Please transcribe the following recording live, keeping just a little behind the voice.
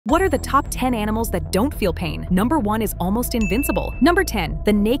What are the top 10 animals that don't feel pain? Number 1 is almost invincible. Number 10,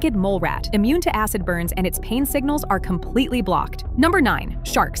 the naked mole rat. Immune to acid burns and its pain signals are completely blocked. Number 9,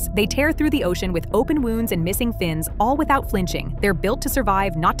 sharks. They tear through the ocean with open wounds and missing fins, all without flinching. They're built to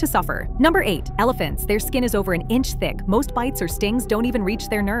survive, not to suffer. Number 8, elephants. Their skin is over an inch thick. Most bites or stings don't even reach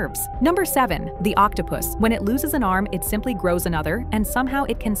their nerves. Number 7, the octopus. When it loses an arm, it simply grows another, and somehow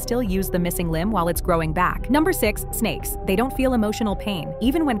it can still use the missing limb while it's growing back. Number 6, snakes. They don't feel emotional pain.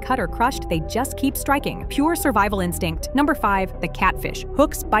 Even when cut or crushed, they just keep striking. Pure survival instinct. Number 5, the catfish.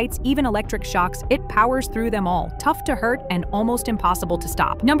 Hooks, bites, even electric shocks, it powers through them all. Tough to hurt and almost impossible to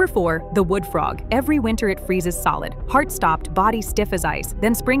stop. Number 4, the wood frog. Every winter it freezes solid. Heart stopped, body stiff as ice.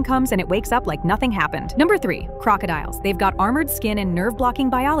 Then spring comes and it wakes up like nothing happened. Number 3, crocodiles. They've got armored skin and nerve-blocking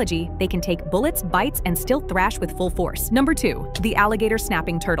biology. They can take bullets, bites, and still thrash with full force. Number 2, the alligator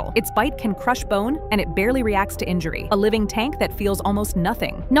snapping turtle. Its bite can crush bone and it barely reacts to injury. A living tank that feels almost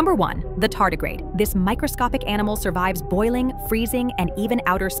nothing. Number 1, the tardigrade. This microscopic animal survives boiling, freezing, and even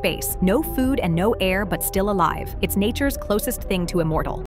outer space. No food and no air, but still alive. It's nature's closest thing to immortal.